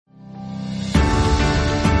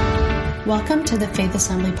Welcome to the Faith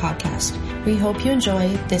Assembly podcast. We hope you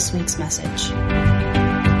enjoy this week's message.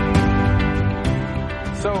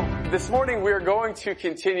 So this morning we are going to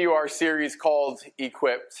continue our series called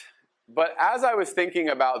Equipped. But as I was thinking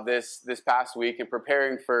about this past week and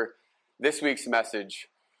preparing for this week's message,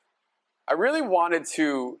 I really wanted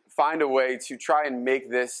to find a way to try and make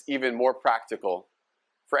this even more practical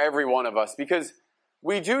for every one of us, because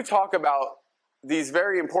we do talk about these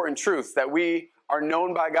very important truths that we are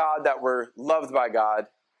known by God, that we're loved by God,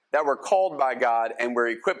 that we're called by God, and we're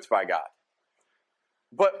equipped by God.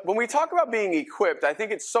 But when we talk about being equipped, I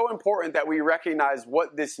think it's so important that we recognize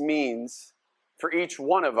what this means for each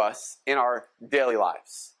one of us in our daily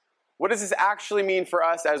lives. What does this actually mean for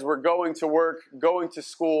us as we're going to work, going to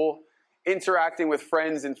school, interacting with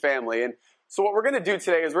friends and family? And so what we're going to do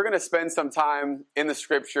today is we're going to spend some time in the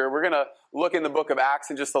scripture. We're going to look in the book of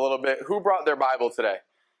Acts in just a little bit. Who brought their Bible today?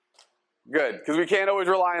 Good, because we can't always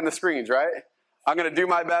rely on the screens, right? I'm going to do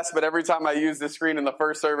my best, but every time I use the screen in the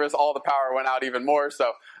first service, all the power went out even more.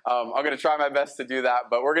 So I'm going to try my best to do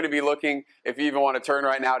that. But we're going to be looking, if you even want to turn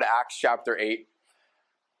right now, to Acts chapter 8.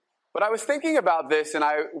 But I was thinking about this, and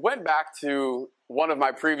I went back to one of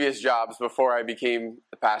my previous jobs before I became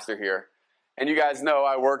the pastor here. And you guys know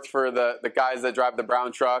I worked for the guys that drive the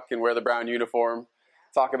brown truck and wear the brown uniform.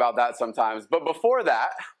 Talk about that sometimes. But before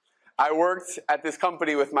that, I worked at this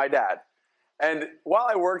company with my dad. And while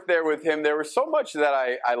I worked there with him, there was so much that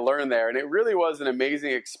I learned there. And it really was an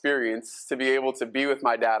amazing experience to be able to be with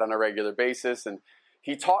my dad on a regular basis. And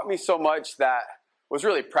he taught me so much that was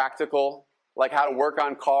really practical, like how to work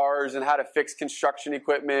on cars and how to fix construction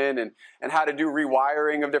equipment and how to do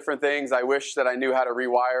rewiring of different things. I wish that I knew how to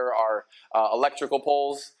rewire our electrical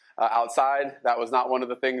poles outside. That was not one of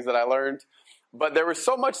the things that I learned. But there was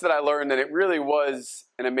so much that I learned, and it really was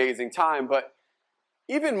an amazing time. But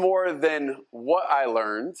even more than what I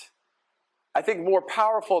learned, I think more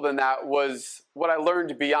powerful than that was what I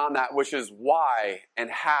learned beyond that, which is why and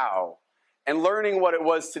how. And learning what it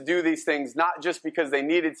was to do these things, not just because they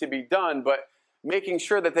needed to be done, but making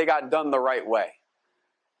sure that they got done the right way.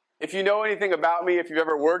 If you know anything about me, if you've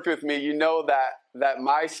ever worked with me, you know that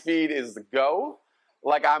my speed is the go.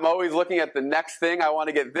 Like, I'm always looking at the next thing. I want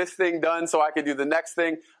to get this thing done so I can do the next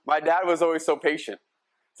thing. My dad was always so patient.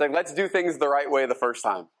 It's like, let's do things the right way the first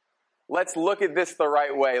time. Let's look at this the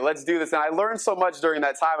right way. Let's do this. And I learned so much during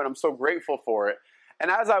that time, and I'm so grateful for it. And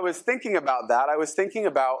as I was thinking about that, I was thinking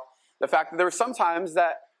about the fact that there were some times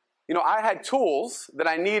that, I had tools that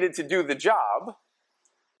I needed to do the job,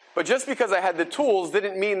 but just because I had the tools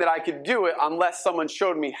didn't mean that I could do it unless someone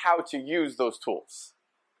showed me how to use those tools.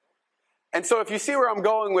 And so if you see where I'm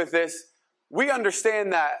going with this, we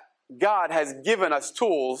understand that God has given us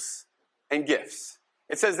tools and gifts.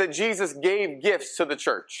 It says that Jesus gave gifts to the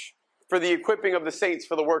church for the equipping of the saints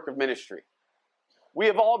for the work of ministry. We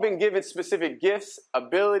have all been given specific gifts,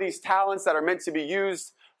 abilities, talents that are meant to be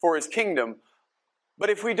used for His kingdom. But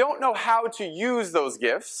if we don't know how to use those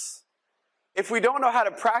gifts, if we don't know how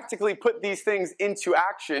to practically put these things into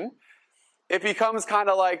action, it becomes kind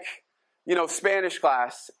of like, Spanish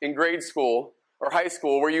class in grade school or high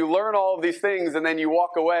school, where you learn all of these things and then you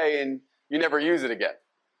walk away and you never use it again.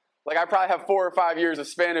 Like, I probably have 4 or 5 years of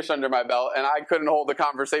Spanish under my belt, and I couldn't hold a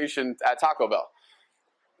conversation at Taco Bell.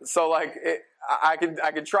 So, I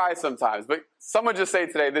could try sometimes, but someone just say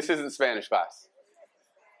today, this isn't Spanish class.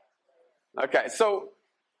 Okay, so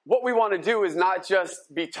what we want to do is not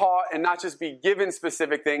just be taught and not just be given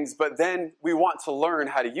specific things, but then we want to learn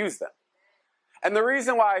how to use them. And the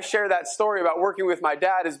reason why I share that story about working with my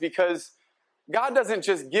dad is because God doesn't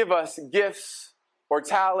just give us gifts or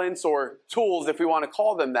talents or tools, if we want to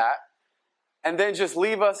call them that, and then just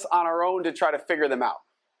leave us on our own to try to figure them out.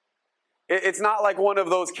 It's not like one of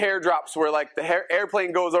those care drops where the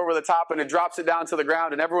airplane goes over the top and it drops it down to the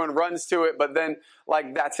ground and everyone runs to it, but then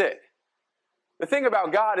that's it. The thing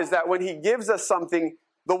about God is that when He gives us something,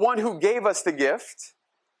 the one who gave us the gift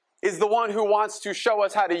is the one who wants to show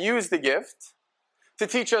us how to use the gift, to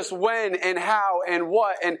teach us when and how and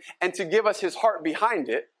what, and to give us His heart behind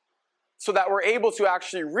it so that we're able to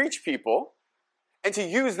actually reach people and to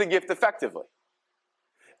use the gift effectively.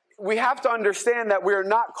 We have to understand that we are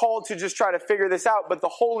not called to just try to figure this out, but the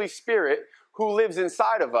Holy Spirit who lives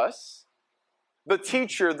inside of us, the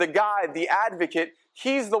teacher, the guide, the advocate,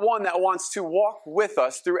 He's the one that wants to walk with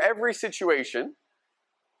us through every situation,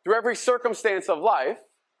 through every circumstance of life,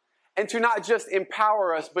 and to not just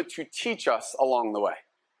empower us, but to teach us along the way.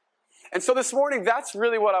 And so this morning, that's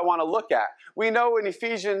really what I want to look at. We know in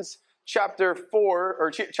Ephesians chapter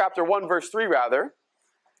 1, verse 3 rather,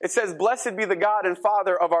 it says, "Blessed be the God and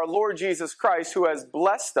Father of our Lord Jesus Christ, who has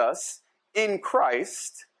blessed us in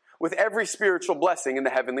Christ with every spiritual blessing in the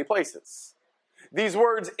heavenly places. These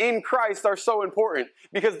words, in Christ, are so important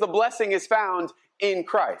because the blessing is found in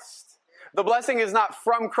Christ. The blessing is not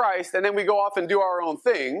from Christ and then we go off and do our own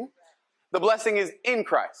thing. The blessing is in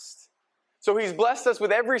Christ. So he's blessed us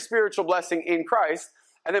with every spiritual blessing in Christ.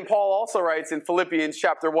 And then Paul also writes in Philippians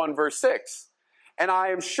chapter 1, verse 6, and I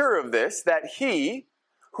am sure of this, that he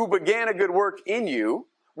who began a good work in you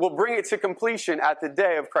will bring it to completion at the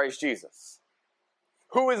day of Christ Jesus.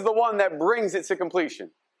 Who is the one that brings it to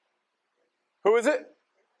completion? Who is it?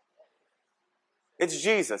 It's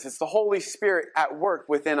Jesus. It's the Holy Spirit at work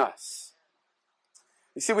within us.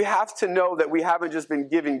 You see, we have to know that we haven't just been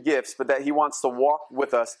given gifts, but that he wants to walk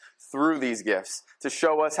with us through these gifts to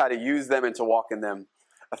show us how to use them and to walk in them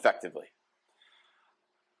effectively.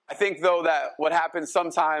 I think, though, that what happens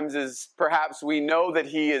sometimes is perhaps we know that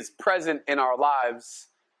he is present in our lives,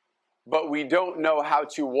 but we don't know how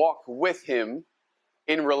to walk with him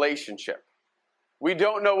in relationship. We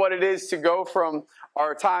don't know what it is to go from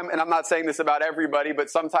our time, and I'm not saying this about everybody, but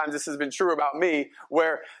sometimes this has been true about me,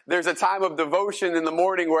 where there's a time of devotion in the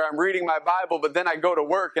morning where I'm reading my Bible, but then I go to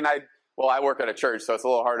work and I work at a church, so it's a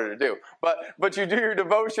little harder to do. But you do your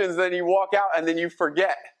devotions, then you walk out, and then you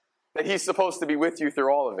forget that he's supposed to be with you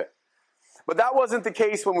through all of it. But that wasn't the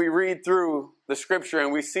case when we read through the scripture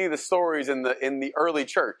and we see the stories in the early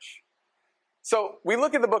church. So we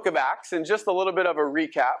look at the book of Acts, and just a little bit of a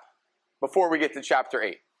recap before we get to chapter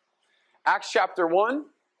 8. Acts chapter 1,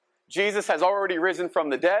 Jesus has already risen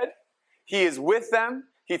from the dead. He is with them.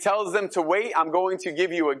 He tells them to wait. I'm going to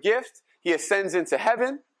give you a gift. He ascends into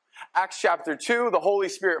heaven. Acts chapter 2, the Holy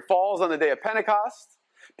Spirit falls on the day of Pentecost.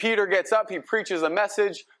 Peter gets up. He preaches a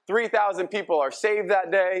message. 3,000 people are saved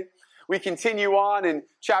that day. We continue on in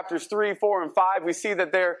chapters 3, 4, and 5. We see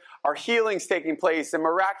that there are healings taking place and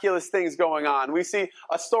miraculous things going on. We see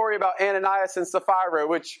a story about Ananias and Sapphira,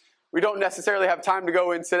 which we don't necessarily have time to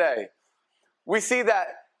go in today. We see that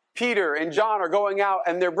Peter and John are going out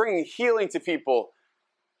and they're bringing healing to people.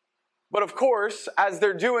 But of course, as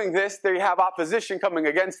they're doing this, they have opposition coming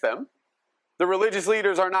against them. The religious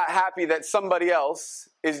leaders are not happy that somebody else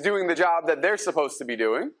is doing the job that they're supposed to be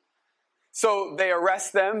doing. So they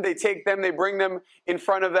arrest them, they take them, they bring them in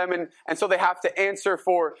front of them, and so they have to answer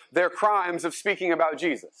for their crimes of speaking about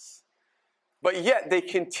Jesus. But yet they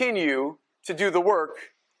continue to do the work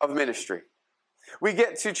of ministry. We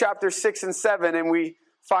get to chapter 6 and 7, and we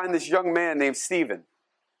find this young man named Stephen.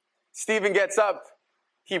 Stephen gets up,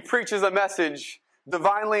 he preaches a message,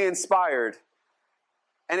 divinely inspired,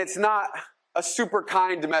 and it's not a super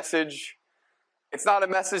kind message. It's not a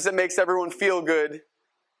message that makes everyone feel good.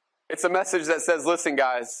 It's a message that says, listen,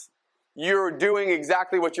 guys, you're doing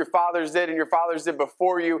exactly what your fathers did and your fathers did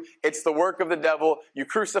before you. It's the work of the devil. You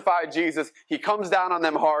crucified Jesus. He comes down on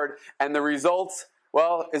them hard, and the result,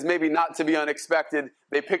 well, is maybe not to be unexpected.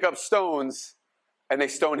 They pick up stones and they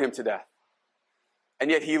stone him to death. And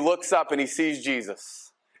yet he looks up and he sees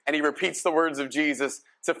Jesus, and he repeats the words of Jesus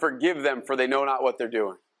to forgive them, for they know not what they're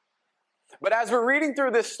doing. But as we're reading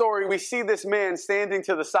through this story, we see this man standing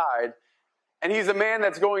to the side, and he's a man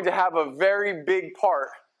that's going to have a very big part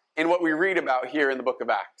in what we read about here in the book of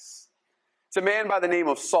Acts. It's a man by the name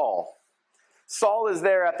of Saul. Saul is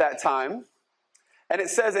there at that time, and it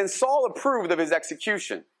says, and Saul approved of his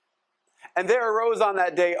execution. And there arose on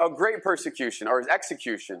that day a great persecution, or his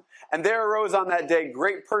execution. And there arose on that day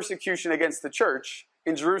great persecution against the church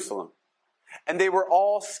in Jerusalem. And they were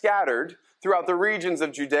all scattered throughout the regions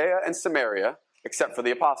of Judea and Samaria, except for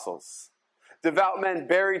the apostles. Devout men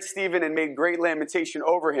buried Stephen and made great lamentation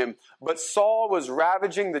over him. But Saul was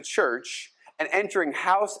ravaging the church and entering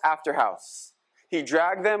house after house. He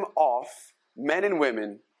dragged them off, men and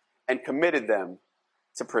women, and committed them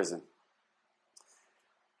to prison.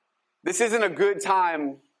 This isn't a good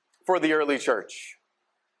time for the early church.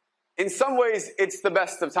 In some ways, it's the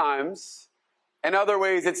best of times. In other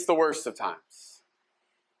ways, it's the worst of times.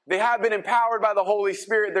 They have been empowered by the Holy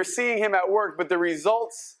Spirit. They're seeing him at work, but the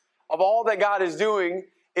results of all that God is doing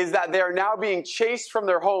is that they are now being chased from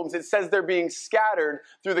their homes. It says they're being scattered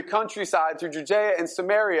through the countryside, through Judea and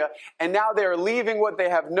Samaria, and now they are leaving what they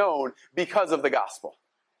have known because of the gospel.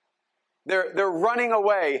 They're running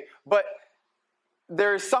away, but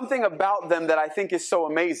there's something about them that I think is so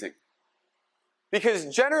amazing. Because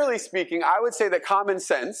generally speaking, I would say that common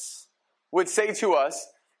sense would say to us,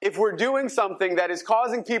 if we're doing something that is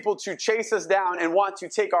causing people to chase us down and want to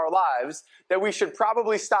take our lives, that we should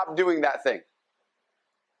probably stop doing that thing.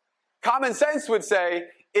 Common sense would say,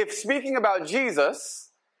 if speaking about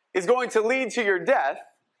Jesus is going to lead to your death,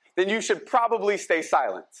 then you should probably stay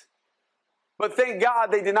silent. But thank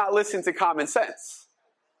God they did not listen to common sense.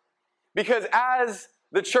 Because as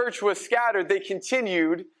the church was scattered, they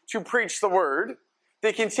continued to preach the word.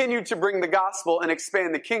 They continued to bring the gospel and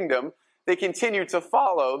expand the kingdom. They continued to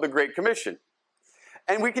follow the Great Commission.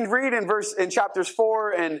 And we can read in chapters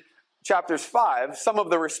 4 and chapters 5 some of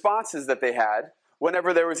the responses that they had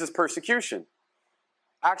whenever there was this persecution.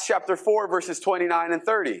 Acts chapter 4, verses 29 and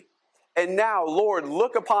 30. And now, Lord,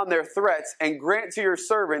 look upon their threats and grant to your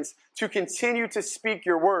servants to continue to speak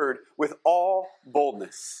your word with all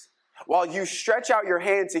boldness, while you stretch out your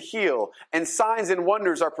hand to heal, and signs and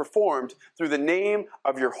wonders are performed through the name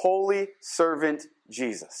of your holy servant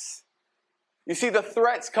Jesus. You see, the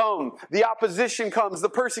threats come, the opposition comes, the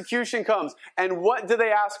persecution comes, and what do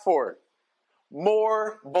they ask for?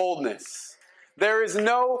 More boldness. There is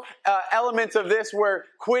no element of this where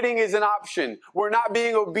quitting is an option, where not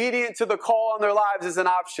being obedient to the call on their lives is an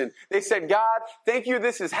option. They said, God, thank you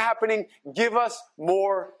this is happening. Give us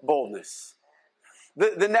more boldness.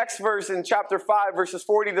 The next verse in chapter 5, verses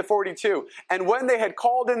 40 to 42. And when they had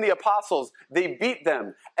called in the apostles, they beat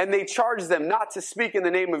them, and they charged them not to speak in the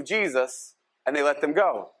name of Jesus, and they let them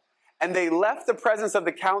go. And they left the presence of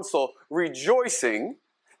the council, rejoicing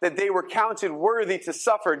that they were counted worthy to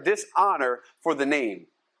suffer dishonor for the name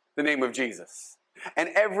of Jesus. And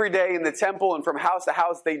every day in the temple and from house to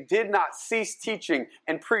house, they did not cease teaching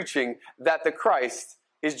and preaching that the Christ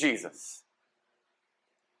is Jesus.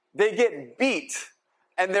 They get beat,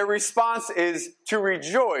 and their response is to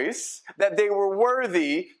rejoice that they were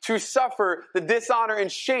worthy to suffer the dishonor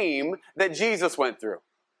and shame that Jesus went through.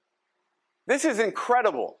 This is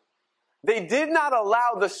incredible. They did not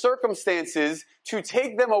allow the circumstances to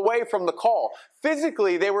take them away from the call.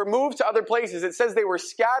 Physically, they were moved to other places. It says they were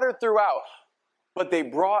scattered throughout, but they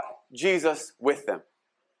brought Jesus with them.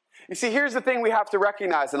 You see, here's the thing we have to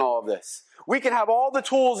recognize in all of this. We can have all the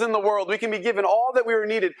tools in the world. We can be given all that we are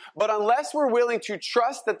needed. But unless we're willing to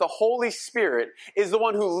trust that the Holy Spirit is the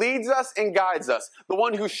one who leads us and guides us, the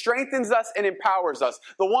one who strengthens us and empowers us,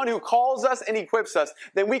 the one who calls us and equips us,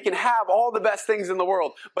 then we can have all the best things in the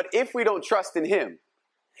world. But if we don't trust in Him,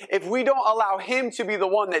 if we don't allow Him to be the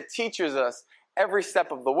one that teaches us every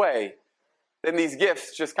step of the way, then these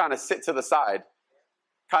gifts just kind of sit to the side.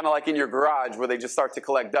 Kind of like in your garage where they just start to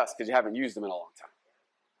collect dust because you haven't used them in a long time.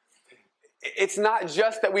 It's not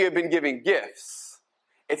just that we have been given gifts.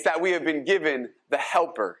 It's that we have been given the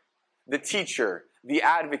helper, the teacher, the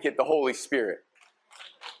advocate, the Holy Spirit.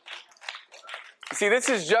 See, this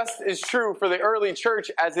is just as true for the early church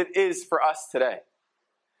as it is for us today.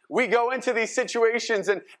 We go into these situations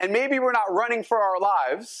and maybe we're not running for our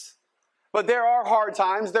lives, but there are hard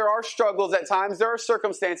times, there are struggles at times, there are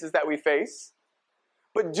circumstances that we face.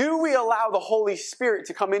 But do we allow the Holy Spirit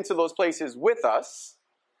to come into those places with us,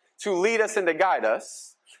 to lead us and to guide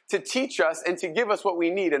us, to teach us and to give us what we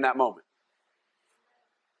need in that moment?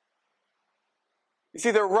 You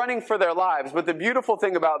see, they're running for their lives, but the beautiful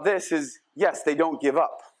thing about this is, yes, they don't give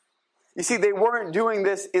up. You see, they weren't doing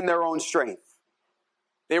this in their own strength.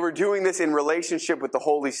 They were doing this in relationship with the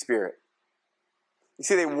Holy Spirit. You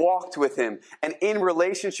see, they walked with Him, and in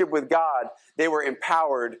relationship with God, they were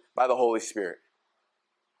empowered by the Holy Spirit.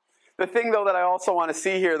 The thing, though, that I also want to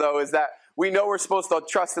see here, though, is that we know we're supposed to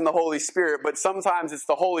trust in the Holy Spirit, but sometimes it's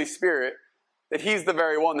the Holy Spirit that He's the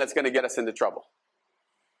very one that's going to get us into trouble.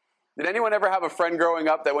 Did anyone ever have a friend growing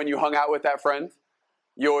up that when you hung out with that friend,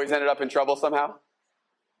 you always ended up in trouble somehow?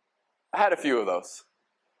 I had a few of those.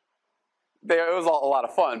 It was a lot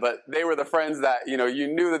of fun, but they were the friends that, you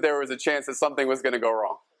knew that there was a chance that something was going to go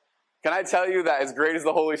wrong. Can I tell you that as great as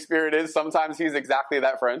the Holy Spirit is, sometimes He's exactly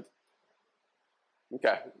that friend?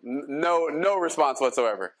 Okay, no response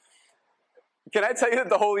whatsoever. Can I tell you that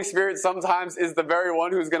the Holy Spirit sometimes is the very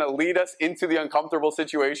one who's going to lead us into the uncomfortable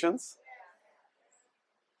situations?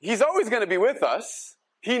 He's always going to be with us.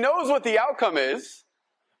 He knows what the outcome is.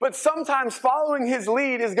 But sometimes following His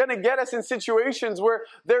lead is going to get us in situations where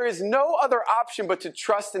there is no other option but to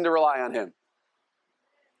trust and to rely on Him.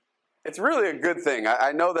 It's really a good thing.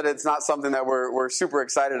 I know that it's not something that we're super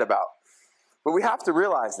excited about. But we have to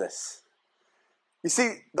realize this. You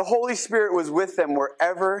see, the Holy Spirit was with them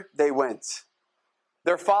wherever they went.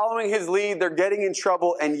 They're following His lead, they're getting in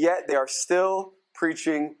trouble, and yet they are still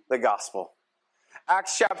preaching the gospel.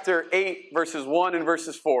 Acts chapter 8, verses 1 and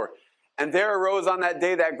verses 4. And there arose on that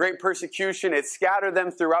day that great persecution. It scattered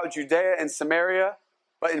them throughout Judea and Samaria.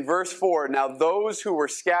 But in verse 4, now those who were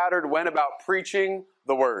scattered went about preaching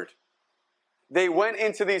the word. They went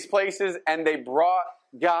into these places and they brought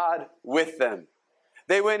God with them.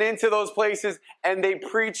 They went into those places and they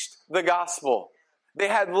preached the gospel. They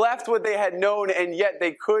had left what they had known, and yet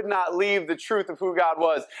they could not leave the truth of who God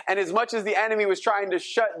was. And as much as the enemy was trying to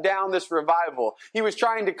shut down this revival, he was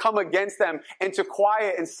trying to come against them and to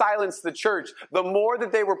quiet and silence the church. The more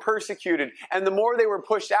that they were persecuted and the more they were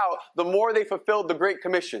pushed out, the more they fulfilled the Great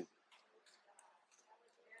Commission.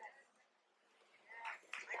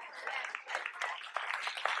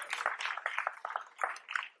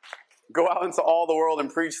 Go out into all the world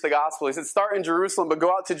and preach the gospel. He said, start in Jerusalem, but go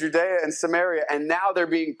out to Judea and Samaria. And now they're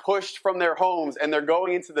being pushed from their homes, and they're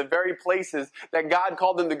going into the very places that God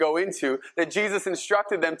called them to go into, that Jesus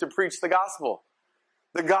instructed them to preach the gospel.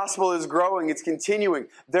 The gospel is growing. It's continuing.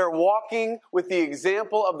 They're walking with the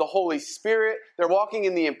example of the Holy Spirit. They're walking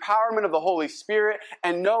in the empowerment of the Holy Spirit.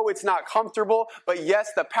 And no, it's not comfortable, but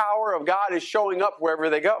yes, the power of God is showing up wherever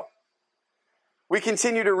they go. We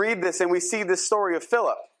continue to read this, and we see this story of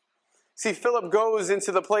Philip. See, Philip goes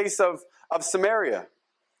into the place of Samaria.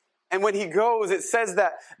 And when he goes, it says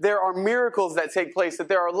that there are miracles that take place, that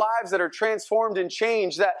there are lives that are transformed and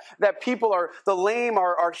changed, that people the lame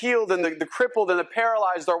are healed, and the crippled and the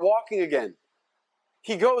paralyzed are walking again.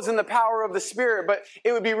 He goes in the power of the Spirit, but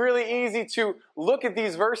it would be really easy to look at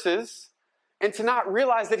these verses and to not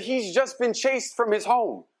realize that he's just been chased from his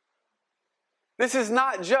home. This is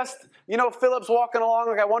not just, Philip's walking along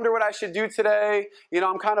like, I wonder what I should do today.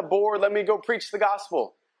 I'm kind of bored. Let me go preach the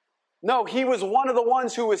gospel. No, he was one of the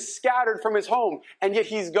ones who was scattered from his home, and yet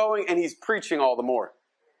he's going and he's preaching all the more.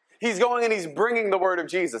 He's going and he's bringing the word of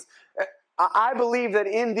Jesus. I believe that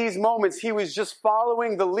in these moments, he was just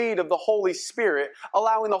following the lead of the Holy Spirit,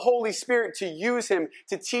 allowing the Holy Spirit to use him,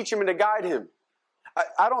 to teach him and to guide him.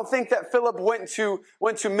 I don't think that Philip went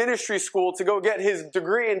to ministry school to go get his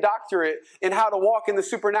degree and doctorate in how to walk in the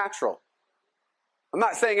supernatural. I'm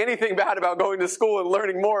not saying anything bad about going to school and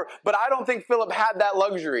learning more, but I don't think Philip had that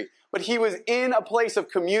luxury. But he was in a place of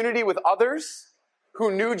community with others who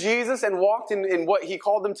knew Jesus and walked in what he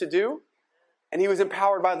called them to do, and he was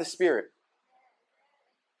empowered by the Spirit.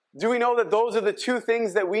 Do we know that those are the two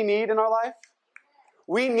things that we need in our life?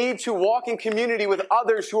 We need to walk in community with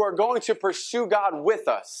others who are going to pursue God with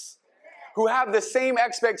us, who have the same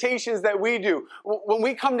expectations that we do. When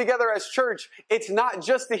we come together as church, it's not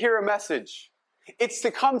just to hear a message. It's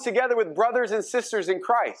to come together with brothers and sisters in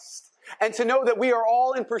Christ and to know that we are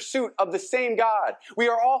all in pursuit of the same God. We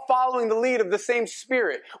are all following the lead of the same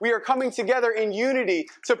Spirit. We are coming together in unity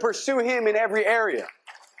to pursue Him in every area.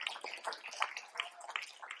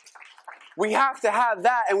 We have to have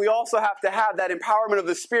that, and we also have to have that empowerment of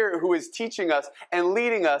the Spirit who is teaching us and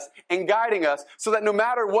leading us and guiding us so that no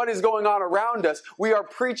matter what is going on around us, we are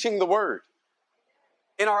preaching the Word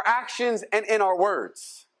in our actions and in our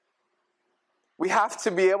words. We have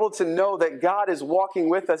to be able to know that God is walking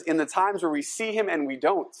with us in the times where we see Him and we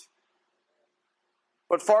don't.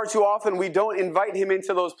 But far too often, we don't invite Him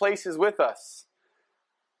into those places with us.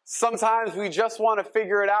 Sometimes we just want to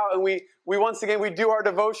figure it out, and we once again, we do our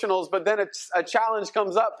devotionals, but then a challenge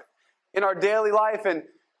comes up in our daily life, and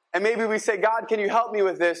maybe we say, God, can you help me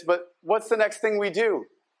with this? But what's the next thing we do?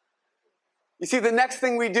 You see, the next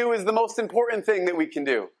thing we do is the most important thing that we can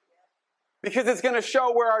do, because it's going to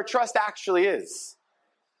show where our trust actually is.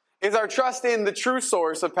 Is our trust in the true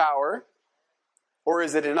source of power, or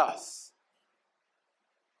is it in us?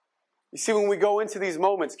 You see, when we go into these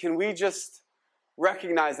moments, can we just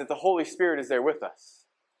recognize that the Holy Spirit is there with us?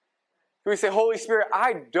 Can we say, Holy Spirit,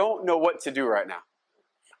 I don't know what to do right now.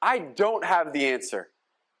 I don't have the answer.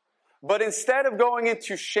 But instead of going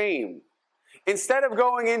into shame, instead of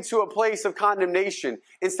going into a place of condemnation,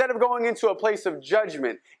 instead of going into a place of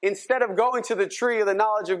judgment, instead of going to the tree of the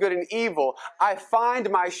knowledge of good and evil, I find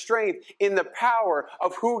my strength in the power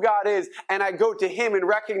of who God is, and I go to Him and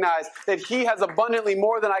recognize that He has abundantly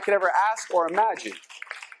more than I could ever ask or imagine.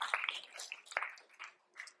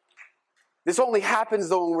 This only happens,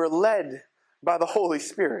 though, when we're led by the Holy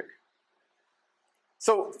Spirit.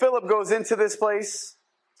 So Philip goes into this place.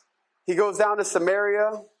 He goes down to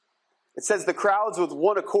Samaria. It says the crowds with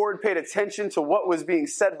one accord paid attention to what was being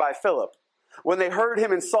said by Philip. When they heard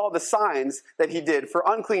him and saw the signs that he did, for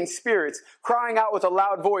unclean spirits, crying out with a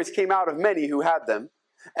loud voice, came out of many who had them,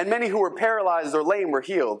 and many who were paralyzed or lame were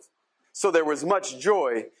healed. So there was much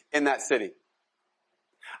joy in that city.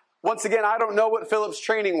 Once again, I don't know what Philip's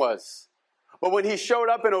training was. But when he showed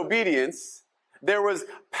up in obedience, there was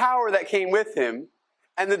power that came with him,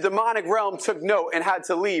 and the demonic realm took note and had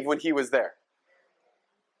to leave when he was there.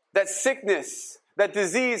 That sickness, that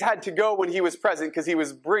disease had to go when he was present because he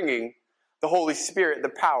was bringing the Holy Spirit, the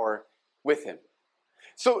power, with him.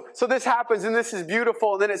 So this happens, and this is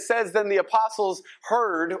beautiful. And then it says, then the apostles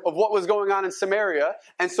heard of what was going on in Samaria,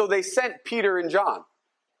 and so they sent Peter and John.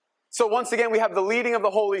 So once again, we have the leading of the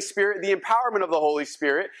Holy Spirit, the empowerment of the Holy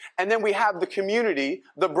Spirit, and then we have the community,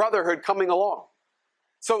 the brotherhood coming along.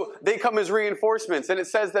 So they come as reinforcements, and it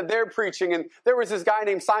says that they're preaching, and there was this guy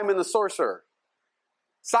named Simon the sorcerer.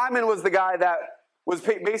 Simon was the guy that was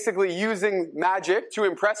basically using magic to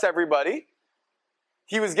impress everybody.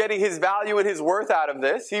 He was getting his value and his worth out of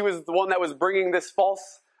this. He was the one that was bringing this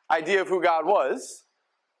false idea of who God was.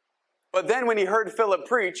 But then when he heard Philip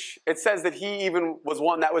preach, it says that he even was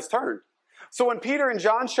one that was turned. So when Peter and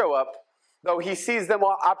John show up, though, he sees them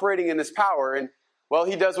operating in this power, and, well,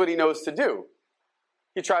 he does what he knows to do.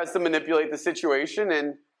 He tries to manipulate the situation,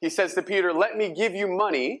 and he says to Peter, let me give you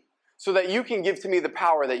money so that you can give to me the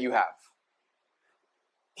power that you have.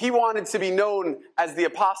 He wanted to be known as the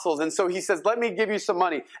apostles, and so he says, let me give you some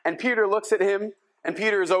money. And Peter looks at him, and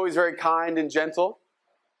Peter is always very kind and gentle.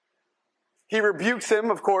 He rebukes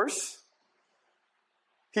him, of course.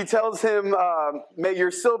 He tells him, may your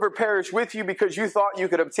silver perish with you because you thought you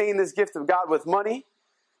could obtain this gift of God with money.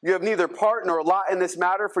 You have neither part nor lot in this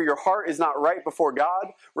matter, for your heart is not right before God.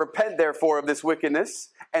 Repent, therefore, of this wickedness,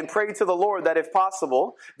 and pray to the Lord that, if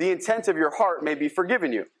possible, the intent of your heart may be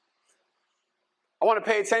forgiven you. I want to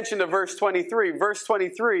pay attention to verse 23. Verse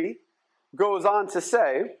 23 goes on to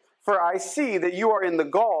say, for I see that you are in the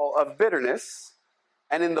gall of bitterness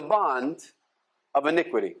and in the bond of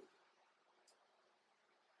iniquity.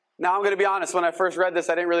 Now, I'm going to be honest, when I first read this,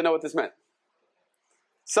 I didn't really know what this meant.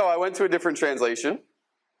 So I went to a different translation.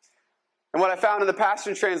 And what I found in the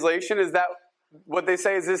Passion Translation is that what they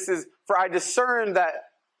say is this is, for I discern that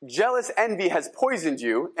jealous envy has poisoned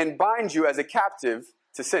you and binds you as a captive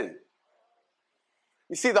to sin.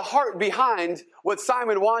 You see, the heart behind what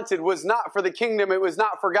Simon wanted was not for the kingdom, it was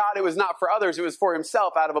not for God, it was not for others, it was for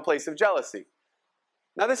himself out of a place of jealousy.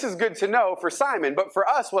 Now, this is good to know for Simon, but for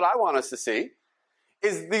us, what I want us to see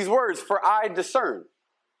is these words, for I discern.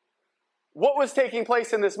 What was taking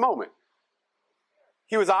place in this moment?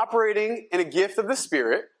 He was operating in a gift of the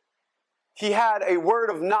Spirit. He had a word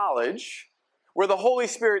of knowledge where the Holy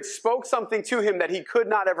Spirit spoke something to him that he could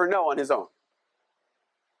not ever know on his own.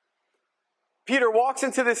 Peter walks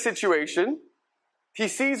into this situation. He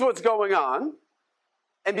sees what's going on.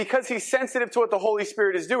 And because he's sensitive to what the Holy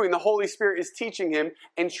Spirit is doing, the Holy Spirit is teaching him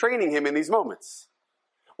and training him in these moments.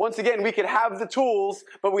 Once again, we could have the tools,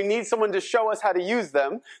 but we need someone to show us how to use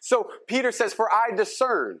them. So Peter says, for I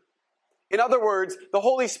discern. In other words, the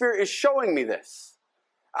Holy Spirit is showing me this.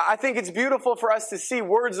 I think it's beautiful for us to see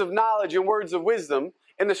words of knowledge and words of wisdom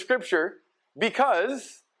in the Scripture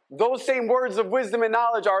because those same words of wisdom and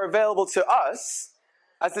knowledge are available to us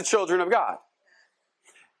as the children of God.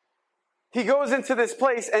 He goes into this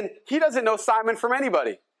place and he doesn't know Simon from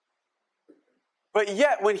anybody. But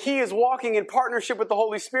yet, when he is walking in partnership with the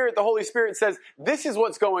Holy Spirit says, this is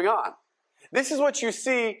what's going on. This is what you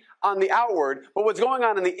see on the outward, but what's going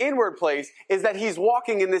on in the inward place is that he's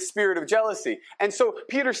walking in this spirit of jealousy. And so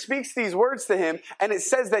Peter speaks these words to him, and it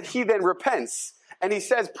says that he then repents. And he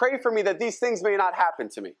says, pray for me that these things may not happen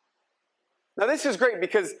to me. Now this is great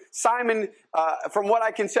because Simon, from what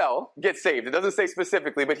I can tell, gets saved. It doesn't say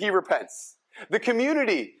specifically, but he repents. The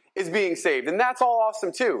community is being saved, and that's all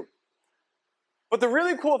awesome too. But the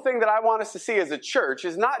really cool thing that I want us to see as a church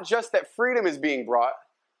is not just that freedom is being brought,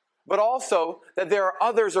 but also that there are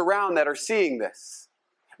others around that are seeing this.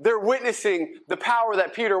 They're witnessing the power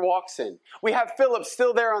that Peter walks in. We have Philip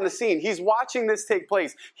still there on the scene. He's watching this take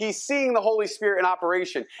place. He's seeing the Holy Spirit in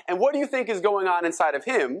operation. And what do you think is going on inside of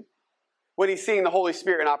him when he's seeing the Holy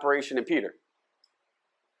Spirit in operation in Peter?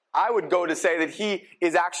 I would go to say that he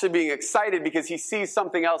is actually being excited because he sees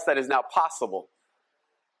something else that is now possible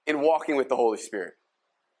in walking with the Holy Spirit.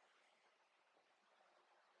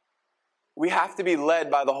 We have to be led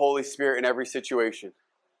by the Holy Spirit in every situation.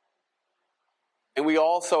 And we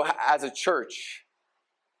also, as a church,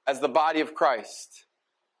 as the body of Christ,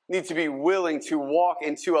 need to be willing to walk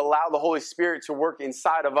and to allow the Holy Spirit to work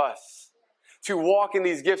inside of us, to walk in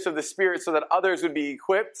these gifts of the Spirit so that others would be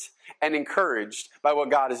equipped and encouraged by what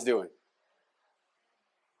God is doing.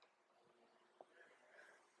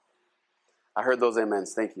 I heard those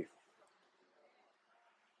amens. Thank you.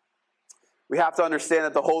 We have to understand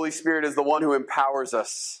that the Holy Spirit is the one who empowers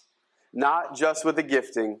us, not just with the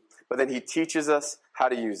gifting, but then he teaches us how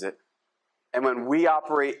to use it. And when we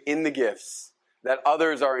operate in the gifts, that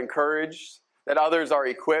others are encouraged, that others are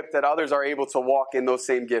equipped, that others are able to walk in those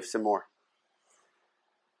same gifts and more.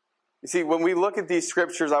 You see, when we look at these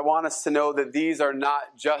scriptures, I want us to know that these are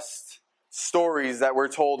not just stories that we're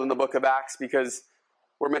told in the book of Acts because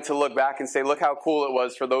we're meant to look back and say, look how cool it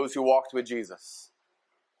was for those who walked with Jesus.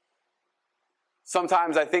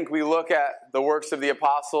 Sometimes I think we look at the works of the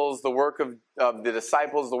apostles, the work of the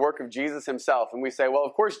disciples, the work of Jesus himself, and we say, well,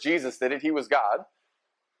 of course Jesus did it. He was God.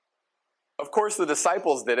 Of course the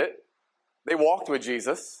disciples did it. They walked with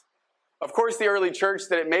Jesus. Of course the early church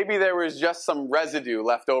did it. Maybe there was just some residue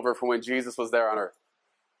left over from when Jesus was there on earth.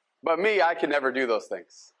 But me, I could never do those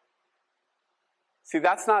things. See,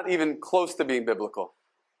 that's not even close to being biblical.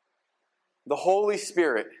 The Holy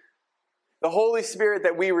Spirit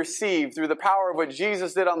that we receive through the power of what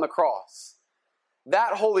Jesus did on the cross,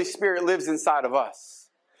 that Holy Spirit lives inside of us,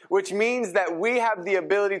 which means that we have the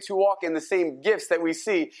ability to walk in the same gifts that we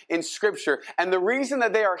see in Scripture. And the reason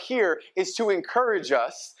that they are here is to encourage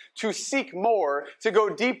us to seek more, to go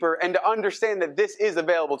deeper, and to understand that this is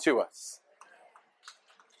available to us.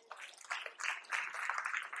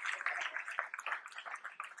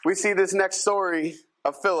 We see this next story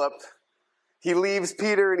of Philip. He leaves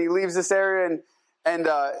Peter and he leaves this area, and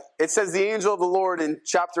it says the angel of the Lord in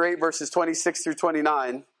chapter 8, verses 26 through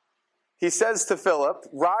 29, he says to Philip,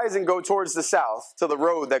 rise and go towards the south to the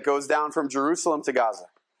road that goes down from Jerusalem to Gaza.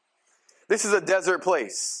 This is a desert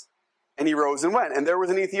place. And he rose and went. And there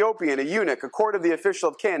was an Ethiopian, a eunuch, a court of the official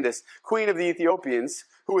of Candace, queen of the Ethiopians,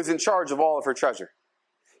 who was in charge of all of her treasure.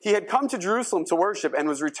 He had come to Jerusalem to worship and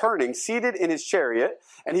was returning, seated in his chariot,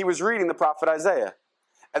 and he was reading the prophet Isaiah.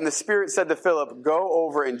 And the Spirit said to Philip, go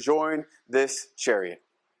over and join this chariot.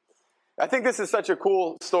 I think this is such a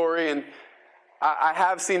cool story, and I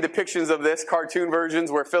have seen depictions of this, cartoon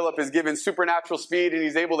versions, where Philip is given supernatural speed and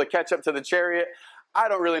he's able to catch up to the chariot. I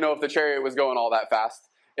don't really know if the chariot was going all that fast,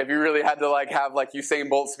 if you really had to have Usain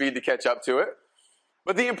Bolt speed to catch up to it.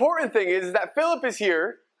 But the important thing is that Philip is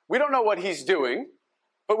here. We don't know what he's doing,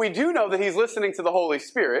 but we do know that he's listening to the Holy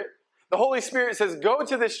Spirit. The Holy Spirit says, go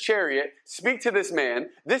to this chariot, speak to this man.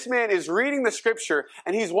 This man is reading the Scripture,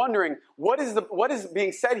 and he's wondering, what is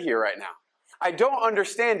being said here right now? I don't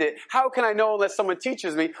understand it. How can I know unless someone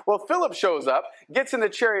teaches me? Well, Philip shows up, gets in the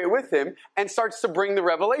chariot with him, and starts to bring the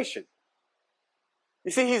revelation.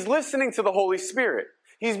 You see, he's listening to the Holy Spirit.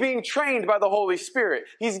 He's being trained by the Holy Spirit.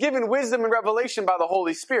 He's given wisdom and revelation by the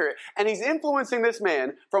Holy Spirit. And he's influencing this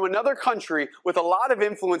man from another country with a lot of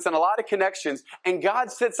influence and a lot of connections. And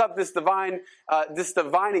God sets up this divine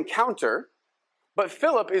encounter. But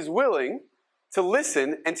Philip is willing to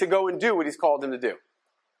listen and to go and do what he's called him to do.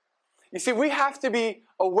 You see, we have to be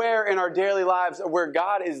aware in our daily lives of where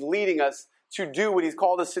God is leading us to do what he's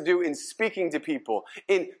called us to do in speaking to people,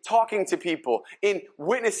 in talking to people, in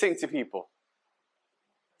witnessing to people.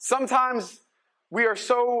 Sometimes we are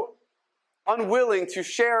so unwilling to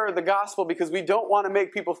share the gospel because we don't want to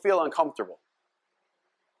make people feel uncomfortable.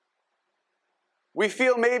 We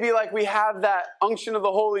feel maybe like we have that unction of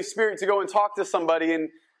the Holy Spirit to go and talk to somebody, and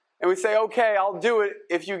we say, okay, I'll do it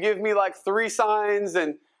if you give me 3 signs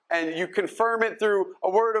and you confirm it through a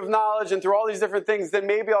word of knowledge and through all these different things, then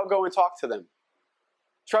maybe I'll go and talk to them.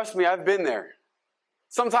 Trust me, I've been there.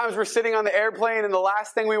 Sometimes we're sitting on the airplane and the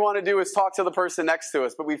last thing we want to do is talk to the person next to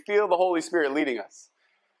us, but we feel the Holy Spirit leading us.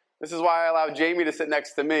 This is why I allow Jamie to sit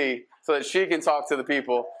next to me so that she can talk to the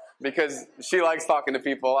people, because she likes talking to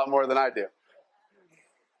people a lot more than I do.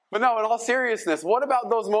 But no, in all seriousness, what about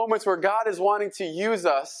those moments where God is wanting to use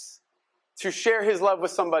us to share his love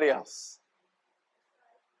with somebody else?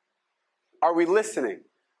 Are we listening?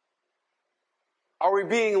 Are we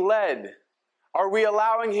being led? Are we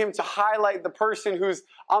allowing him to highlight the person who's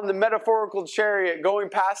on the metaphorical chariot going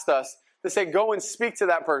past us to say, go and speak to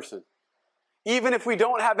that person? Even if we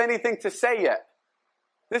don't have anything to say yet.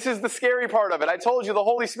 This is the scary part of it. I told you the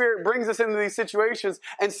Holy Spirit brings us into these situations,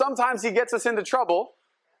 and sometimes he gets us into trouble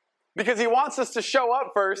because he wants us to show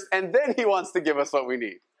up first, and then he wants to give us what we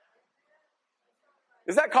need.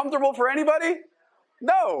 Is that comfortable for anybody?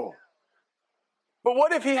 No. But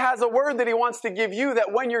what if he has a word that he wants to give you,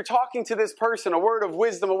 that when you're talking to this person, a word of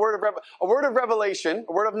wisdom, a word of revelation,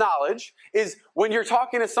 a word of knowledge, is when you're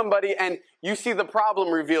talking to somebody and you see the problem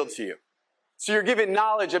revealed to you. So you're given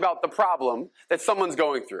knowledge about the problem that someone's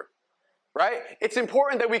going through, right? It's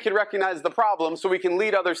important that we can recognize the problem so we can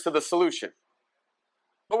lead others to the solution.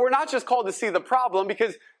 But we're not just called to see the problem,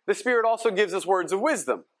 because the Spirit also gives us words of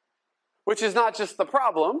wisdom, which is not just the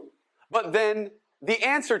problem, but then the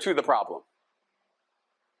answer to the problem.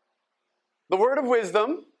 The word of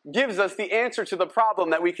wisdom gives us the answer to the problem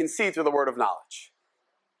that we can see through the word of knowledge.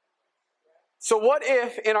 So what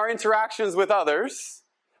if in our interactions with others,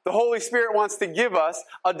 the Holy Spirit wants to give us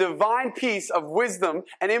a divine piece of wisdom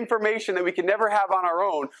and information that we can never have on our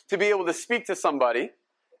own, to be able to speak to somebody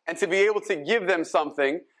and to be able to give them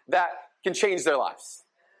something that can change their lives?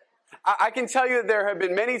 I can tell you that there have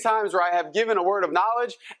been many times where I have given a word of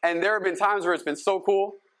knowledge, and there have been times where it's been so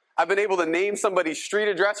cool. I've been able to name somebody's street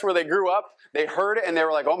address where they grew up. They heard it and they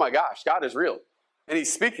were like, oh my gosh, God is real. And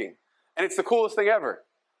he's speaking. And it's the coolest thing ever.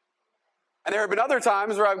 And there have been other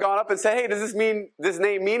times where I've gone up and said, hey, does this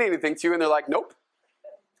name mean anything to you? And they're like, nope.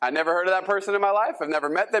 I never heard of that person in my life. I've never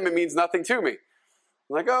met them. It means nothing to me. I'm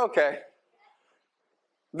like, oh, okay.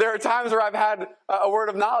 There are times where I've had a word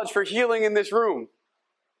of knowledge for healing in this room.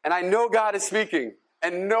 And I know God is speaking.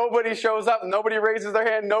 And nobody shows up. Nobody raises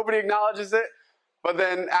their hand. Nobody acknowledges it. But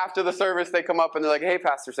then after the service, they come up and they're like, hey,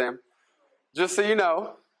 Pastor Sam, just so you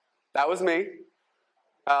know, that was me.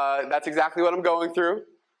 That's exactly what I'm going through.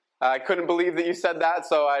 I couldn't believe that you said that,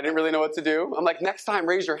 so I didn't really know what to do. I'm like, next time,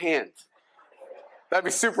 raise your hand. That'd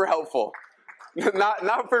be super helpful.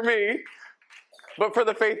 Not for me, but for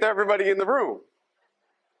the faith of everybody in the room.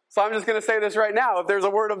 So I'm just going to say this right now. If there's a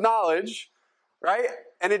word of knowledge, right,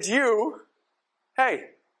 and it's you, hey,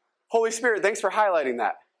 Holy Spirit, thanks for highlighting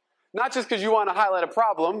that. Not just because you want to highlight a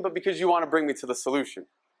problem, but because you want to bring me to the solution.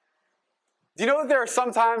 Do you know that there are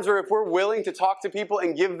some times where if we're willing to talk to people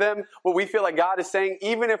and give them what we feel like God is saying,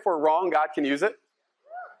 even if we're wrong, God can use it?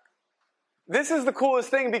 This is the coolest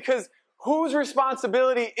thing because whose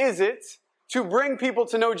responsibility is it to bring people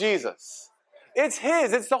to know Jesus? It's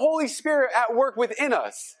His. It's the Holy Spirit at work within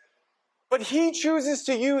us. But He chooses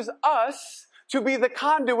to use us to be the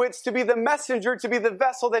conduits, to be the messenger, to be the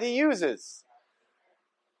vessel that He uses.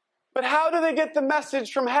 But how do they get the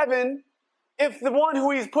message from heaven if the one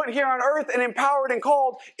who He's put here on earth and empowered and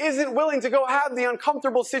called isn't willing to go have the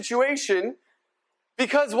uncomfortable situation?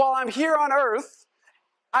 Because while I'm here on earth,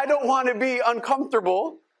 I don't want to be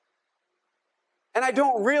uncomfortable. And I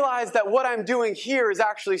don't realize that what I'm doing here is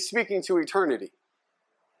actually speaking to eternity.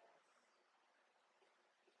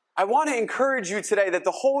 I want to encourage you today that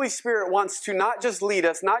the Holy Spirit wants to not just lead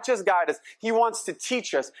us, not just guide us. He wants to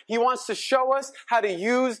teach us. He wants to show us how to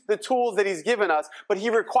use the tools that He's given us. But He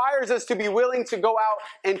requires us to be willing to go out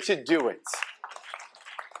and to do it.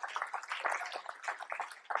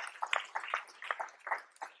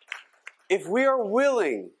 If we are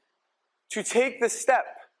willing to take the step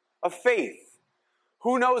of faith,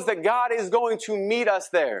 who knows that God is going to meet us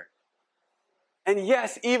there? And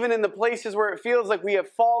yes, even in the places where it feels like we have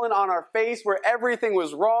fallen on our face, where everything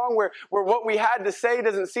was wrong, where what we had to say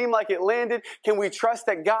doesn't seem like it landed, can we trust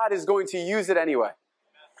that God is going to use it anyway?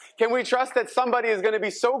 Can we trust that somebody is going to be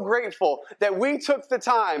so grateful that we took the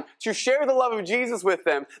time to share the love of Jesus with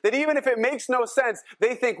them, that even if it makes no sense,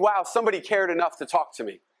 they think, wow, somebody cared enough to talk to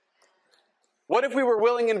me? What if we were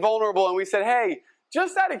willing and vulnerable and we said, hey,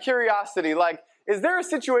 just out of curiosity, like, is there a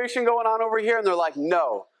situation going on over here? And they're like,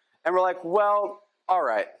 no. And we're like, well, all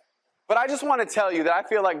right. But I just want to tell you that I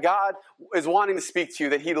feel like God is wanting to speak to you,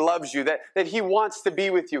 that He loves you, that He wants to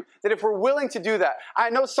be with you. That if we're willing to do that,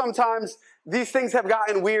 I know sometimes these things have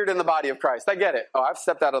gotten weird in the body of Christ. I get it. Oh, I've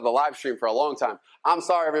stepped out of the live stream for a long time. I'm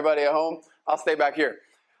sorry, everybody at home. I'll stay back here.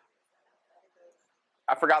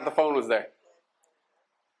 I forgot the phone was there.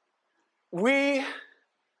 We,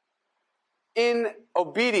 in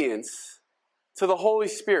obedience to the Holy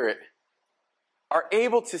Spirit, are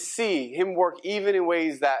able to see Him work even in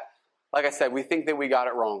ways that, like I said, we think that we got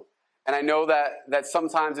it wrong. And I know that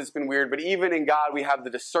sometimes it's been weird, but even in God, we have the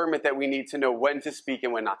discernment that we need to know when to speak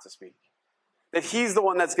and when not to speak. That He's the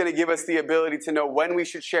one that's going to give us the ability to know when we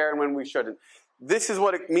should share and when we shouldn't. This is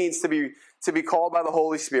what it means to be called by the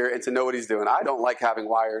Holy Spirit and to know what He's doing. I don't like having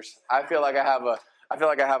wires. I feel like I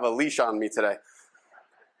have a leash on me today.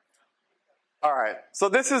 All right. So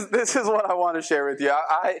this is what I want to share with you.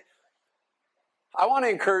 I want to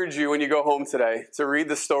encourage you when you go home today to read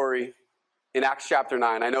the story in Acts chapter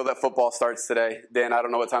 9. I know that football starts today. Dan, I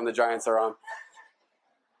don't know what time the Giants are on.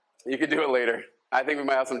 You could do it later. I think we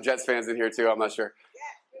might have some Jets fans in here too. I'm not sure.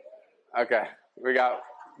 Okay. We got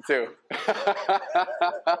 2.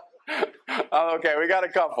 Okay, we got a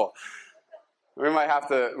couple. We might have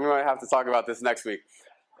to talk about this next week.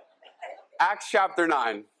 Acts chapter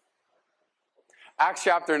 9. Acts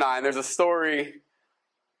chapter 9, there's a story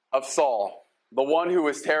of Saul, the one who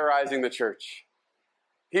was terrorizing the church.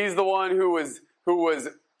 He's the one who was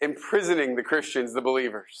imprisoning the Christians, the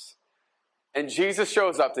believers. And Jesus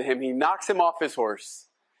shows up to him. He knocks him off his horse.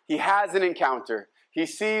 He has an encounter. He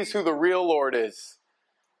sees who the real Lord is.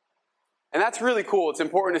 And that's really cool. It's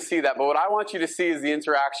important to see that. But what I want you to see is the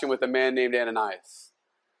interaction with a man named Ananias.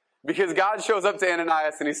 Because God shows up to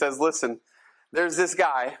Ananias and He says, listen, there's this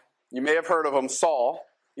guy. You may have heard of him, Saul.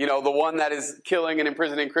 You know, the one that is killing and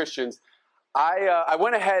imprisoning Christians. I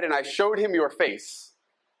went ahead and I showed him your face.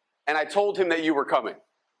 And I told him that you were coming.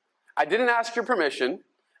 I didn't ask your permission.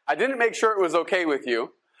 I didn't make sure it was okay with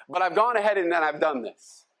you. But I've gone ahead and I've done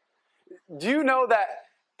this. Do you know that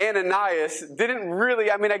Ananias didn't really,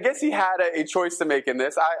 I guess he had a choice to make in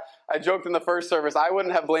this. I joked in the first service, I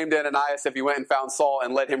wouldn't have blamed Ananias if he went and found Saul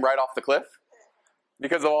and led him right off the cliff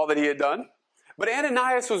because of all that he had done. But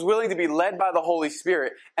Ananias was willing to be led by the Holy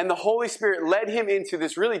Spirit, and the Holy Spirit led him into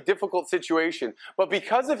this really difficult situation. But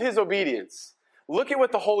because of his obedience, look at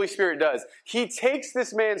what the Holy Spirit does. He takes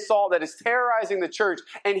this man Saul that is terrorizing the church,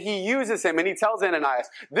 and he uses him, and he tells Ananias,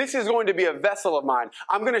 this is going to be a vessel of mine.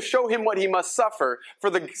 I'm going to show him what he must suffer for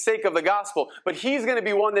the sake of the gospel, but he's going to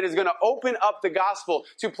be one that is going to open up the gospel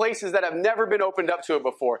to places that have never been opened up to it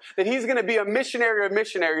before. That he's going to be a missionary of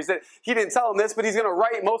missionaries. That he didn't tell him this, but he's going to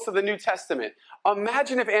write most of the New Testament.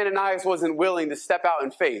 Imagine if Ananias wasn't willing to step out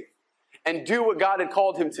in faith and do what God had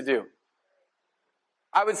called him to do.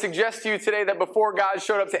 I would suggest to you today that before God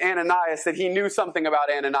showed up to Ananias, that he knew something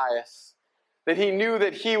about Ananias. That he knew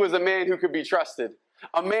that he was a man who could be trusted.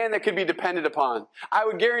 A man that could be depended upon. I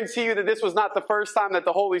would guarantee you that this was not the first time that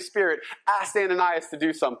the Holy Spirit asked Ananias to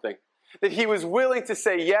do something. That he was willing to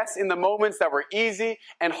say yes in the moments that were easy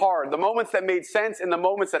and hard. The moments that made sense and the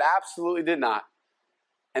moments that absolutely did not.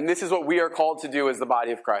 And this is what we are called to do as the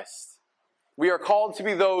body of Christ. We are called to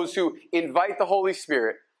be those who invite the Holy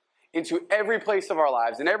Spirit into every place of our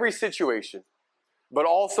lives, in every situation, but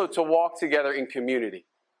also to walk together in community.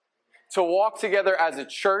 To walk together as a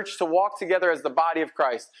church, to walk together as the body of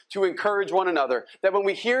Christ, to encourage one another. That when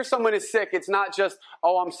we hear someone is sick, it's not just,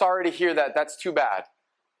 oh, I'm sorry to hear that, that's too bad.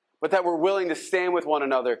 But that we're willing to stand with one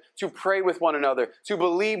another, to pray with one another, to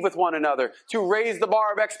believe with one another, to raise the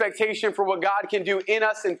bar of expectation for what God can do in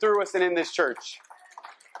us and through us and in this church.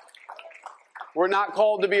 We're not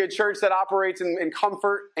called to be a church that operates in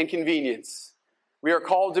comfort and convenience. We are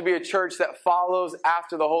called to be a church that follows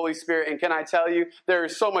after the Holy Spirit. And can I tell you, there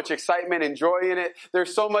is so much excitement and joy in it.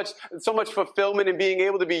 There's so much fulfillment in being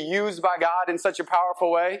able to be used by God in such a powerful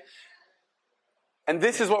way. And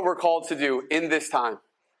this is what we're called to do in this time.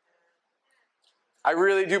 I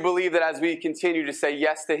really do believe that as we continue to say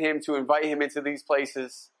yes to Him, to invite Him into these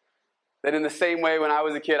places, that in the same way when I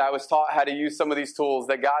was a kid, I was taught how to use some of these tools,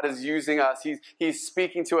 that God is using us. He's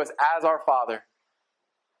speaking to us as our Father,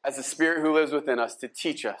 as the Spirit who lives within us to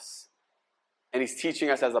teach us. And He's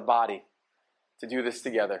teaching us as a body to do this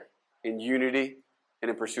together in unity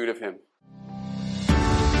and in pursuit of Him.